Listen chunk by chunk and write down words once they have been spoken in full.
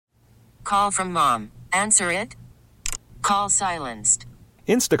call from mom. Answer it. Call silenced.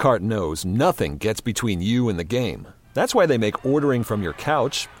 Instacart knows nothing gets between you and the game. That's why they make ordering from your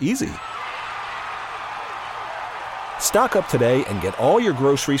couch easy. Stock up today and get all your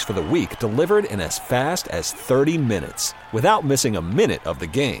groceries for the week delivered in as fast as 30 minutes without missing a minute of the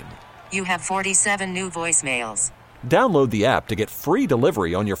game. You have 47 new voicemails. Download the app to get free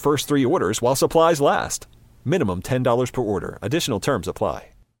delivery on your first 3 orders while supplies last. Minimum $10 per order. Additional terms apply.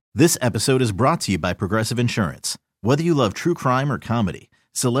 This episode is brought to you by Progressive Insurance. Whether you love true crime or comedy,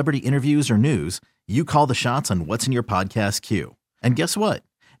 celebrity interviews or news, you call the shots on what's in your podcast queue. And guess what?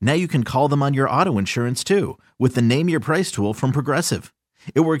 Now you can call them on your auto insurance too with the Name Your Price tool from Progressive.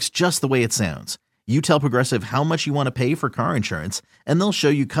 It works just the way it sounds. You tell Progressive how much you want to pay for car insurance, and they'll show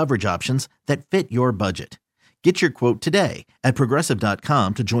you coverage options that fit your budget. Get your quote today at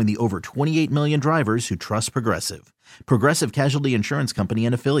Progressive.com to join the over 28 million drivers who trust Progressive. Progressive Casualty Insurance Company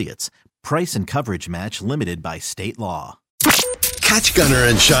and Affiliates. Price and coverage match limited by state law. Catch Gunner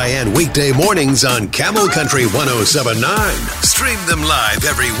and Cheyenne weekday mornings on Camel Country 107.9. Stream them live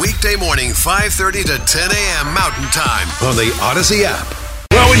every weekday morning, 5:30 to 10 a.m. Mountain Time on the Odyssey app.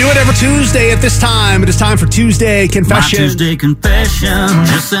 Well, we do it every Tuesday at this time. It is time for Tuesday Confession. My Tuesday Confession.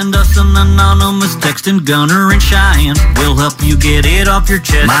 Just send us an anonymous text and Gunner and Cheyenne will help you get it off your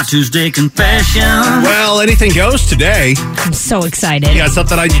chest. My Tuesday Confession. Well, anything goes today. I'm so excited. You got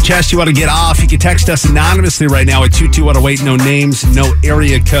something on your chest you want to get off, you can text us anonymously right now at 22108. No names, no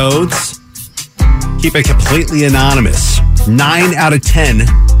area codes. Keep it completely anonymous. 9 out of 10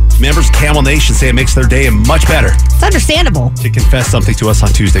 members of Camel Nation say it makes their day much better. It's understandable. To confess something to us on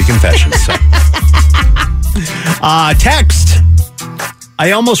Tuesday Confessions. So. Text.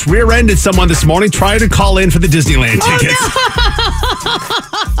 I almost rear-ended someone this morning trying to call in for the Disneyland tickets.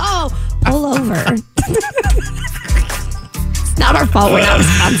 Oh, no. Pull over. It's not our fault. We're not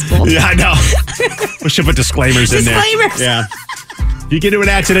responsible. Yeah, I know. We should put disclaimers in there. Disclaimers. Yeah. If you get into an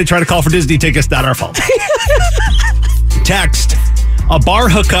accident, try to call for Disney tickets, not our fault. Text. A bar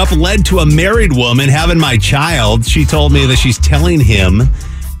hookup led to a married woman having my child. She told me that she's telling him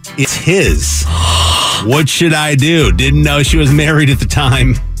it's his. What should I do? Didn't know she was married at the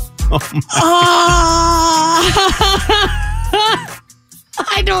time.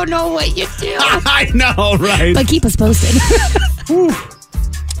 I don't know what you do. I know, right? But keep us posted.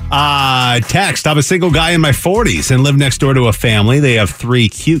 Text. I'm a single guy in my 40s and live next door to a family. They have 3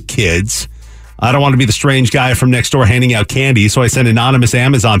 cute kids. I don't want to be the strange guy from next door handing out candy, so I send anonymous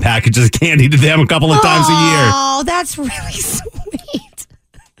Amazon packages of candy to them a couple of times a year. Oh, that's really sweet.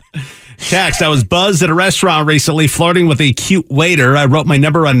 Text. I was buzzed at a restaurant recently flirting with a cute waiter. I wrote my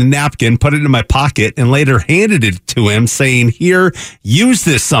number on a napkin, put it in my pocket, and later handed it to him saying, "Here, use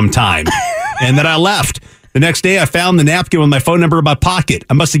this sometime." And then I left. The next day, I found the napkin with my phone number in my pocket.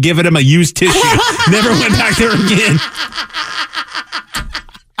 I must have given him a used tissue. Never went back there again.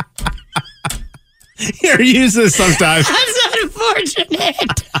 Here, use this sometime. That's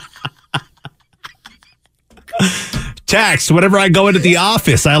unfortunate. Text. Whenever I go into the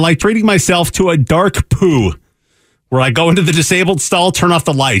office, I like treating myself to a dark poo where I go into the disabled stall, turn off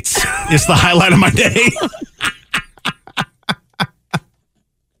the lights. It's the highlight of my day.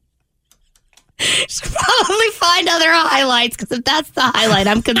 You should probably find other highlights, because if that's the highlight,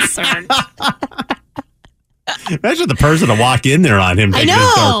 I'm concerned. Imagine the person to walk in there on him taking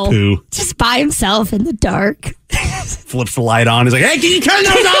his dark poo. Just by himself in the dark. Flips the light on. He's like, "Hey, can you turn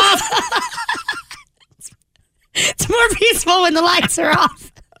those off?" It's more peaceful when the lights are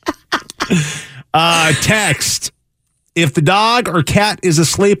off. Text. If the dog or cat is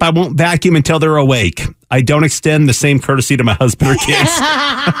asleep, I won't vacuum until they're awake. I don't extend the same courtesy to my husband or kids.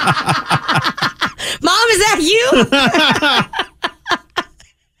 Mom, is that you?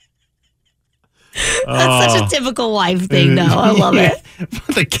 That's such a typical wife thing, though. I love it.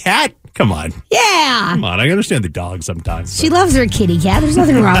 The cat? Come on. Yeah. Come on. I understand the dog sometimes. She loves her kitty cat. There's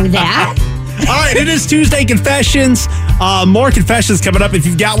nothing wrong with that. All right. It is Tuesday Confessions. More confessions coming up. If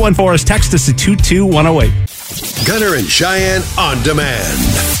you've got one for us, text us at 22108. Gunner and Cheyenne on demand.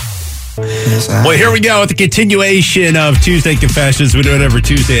 Well, here we go with the continuation of Tuesday Confessions. We do it every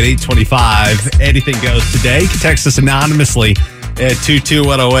Tuesday at 8:25. Anything goes today. You can text us anonymously at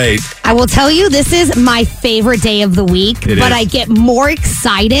 22108. I will tell you, this is my favorite day of the week, but I get more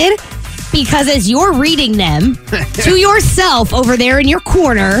excited because as you're reading them to yourself over there in your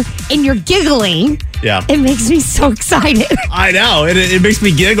corner and you're giggling, it makes me so excited. I know. It makes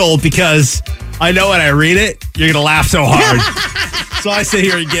me giggle because I know when I read it, you're going to laugh so hard. So I sit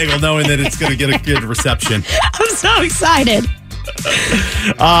here and giggle knowing that it's going to get a good reception. I'm so excited.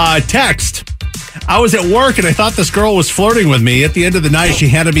 Text. I was at work and I thought this girl was flirting with me. At the end of the night, she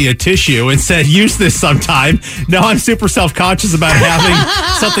handed me a tissue and said, use this sometime. Now I'm super self-conscious about having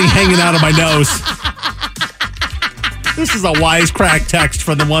something hanging out of my nose. This is a wisecrack text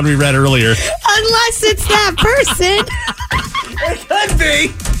from the one we read earlier. Unless it's that person. It could be.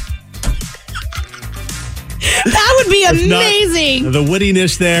 That would be amazing. The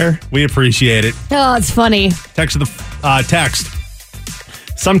wittiness there, we appreciate it. Oh, it's funny. Text.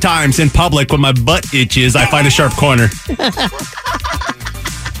 Sometimes in public, when my butt itches, I find a sharp corner.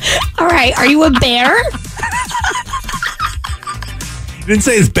 All right. Are you a bear? He didn't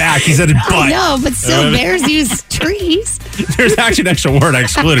say his back. He said his butt. No, but still, bears use trees. There's actually an extra word I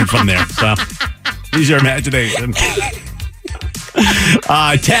excluded from there. So use your imagination.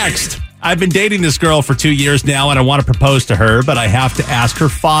 Text. I've been dating this girl for 2 years now, and I want to propose to her, but I have to ask her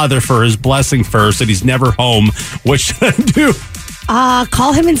father for his blessing first, and he's never home. What should I do?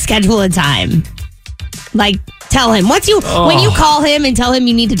 Call him and schedule a time. Like, tell him. When you call him and tell him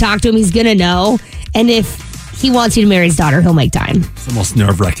you need to talk to him, he's going to know. And if he wants you to marry his daughter, he'll make time. It's the most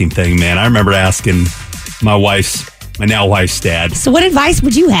nerve-wracking thing, man. I remember asking my now wife's dad. So what advice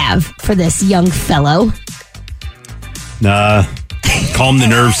would you have for this young fellow? Calm the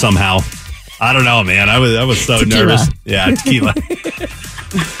nerves somehow. I don't know, man. I was so tequila. Nervous. Yeah, tequila.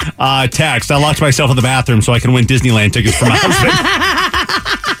 Text. I locked myself in the bathroom so I can win Disneyland tickets for my husband.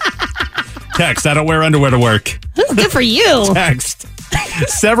 Text. I don't wear underwear to work. Good for you. Text.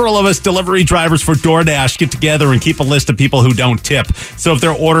 Several of us delivery drivers for DoorDash get together and keep a list of people who don't tip. So if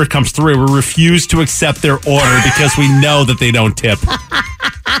their order comes through, we refuse to accept their order because we know that they don't tip.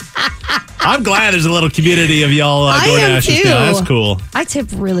 I'm glad there's a little community of y'all DoorDashers. I am too. That's cool. I tip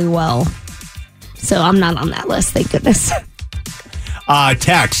really well. So I'm not on that list, thank goodness.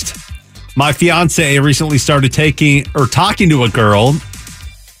 Text. My fiance recently started talking to a girl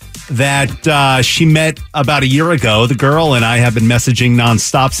that she met about a year ago. The girl and I have been messaging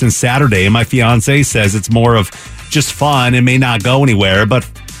nonstop since Saturday, and my fiance says it's more of just fun and may not go anywhere for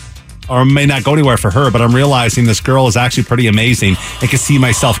her, but I'm realizing this girl is actually pretty amazing and can see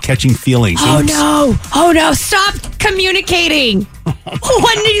myself catching feelings. Oh no, stop communicating.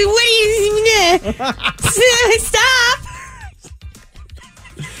 What do you stop.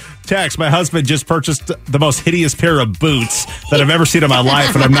 Text. My husband just purchased the most hideous pair of boots that I've ever seen in my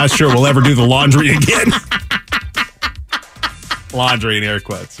life, and I'm not sure we'll ever do the laundry again. Laundry in air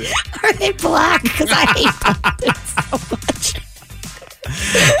quotes. Yeah. Are they black? Because I hate them so much.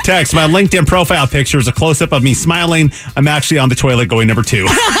 Text. My LinkedIn profile picture is a close-up of me smiling. I'm actually on the toilet going number 2.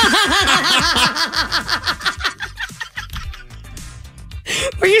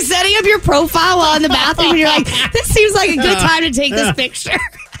 Were you setting up your profile while in the bathroom and you're like, this seems like a good time to take this picture?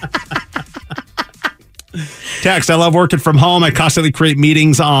 Text. I love working from home. I constantly create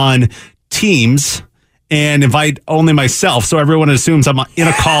meetings on Teams and invite only myself, so everyone assumes I'm in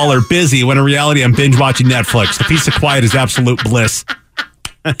a call or busy, when in reality I'm binge watching Netflix. The peace of quiet is absolute bliss.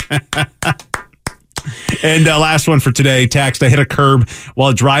 And last one for today. Text. I hit a curb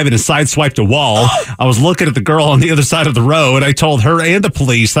while driving and sideswiped a wall. I was looking at the girl on the other side of the road. I told her and the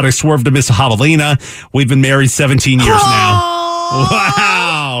police that I swerved to miss a javelina. We've been married 17 years now.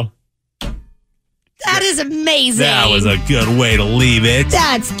 Wow. That is amazing. That was a good way to leave it.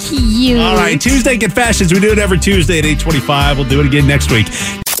 That's cute. All right, Tuesday Confessions. We do it every Tuesday at 8:25. We'll do it again next week.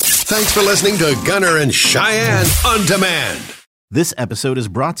 Thanks for listening to Gunner and Cheyenne on Demand. This episode is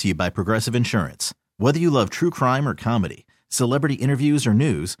brought to you by Progressive Insurance. Whether you love true crime or comedy, celebrity interviews or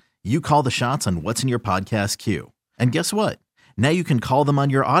news, you call the shots on what's in your podcast queue. And guess what? Now you can call them on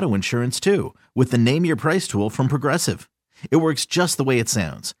your auto insurance too with the Name Your Price tool from Progressive. It works just the way it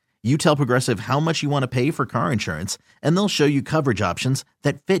sounds. You tell Progressive how much you want to pay for car insurance, and they'll show you coverage options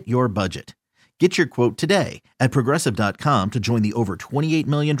that fit your budget. Get your quote today at Progressive.com to join the over 28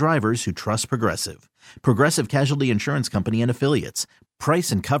 million drivers who trust Progressive. Progressive Casualty Insurance Company and Affiliates.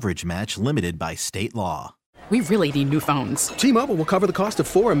 Price and coverage match limited by state law. We really need new phones. T-Mobile will cover the cost of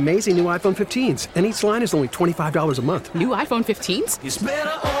 4 amazing new iPhone 15s, and each line is only $25 a month. New iPhone 15s? It's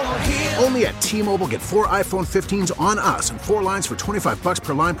better over here. Only at T-Mobile, get 4 iPhone 15s on us and 4 lines for $25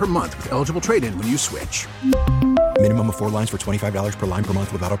 per line per month with eligible trade-in when you switch. Minimum of 4 lines for $25 per line per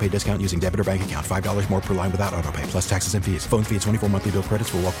month with autopay discount using debit or bank account. $5 more per line without autopay, plus taxes and fees. Phone fee at 24 monthly bill credits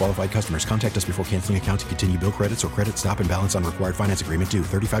for well-qualified customers. Contact us before canceling account to continue bill credits or credit stop and balance on required finance agreement due.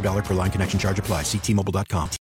 $35 per line connection charge applies. See T-Mobile.com.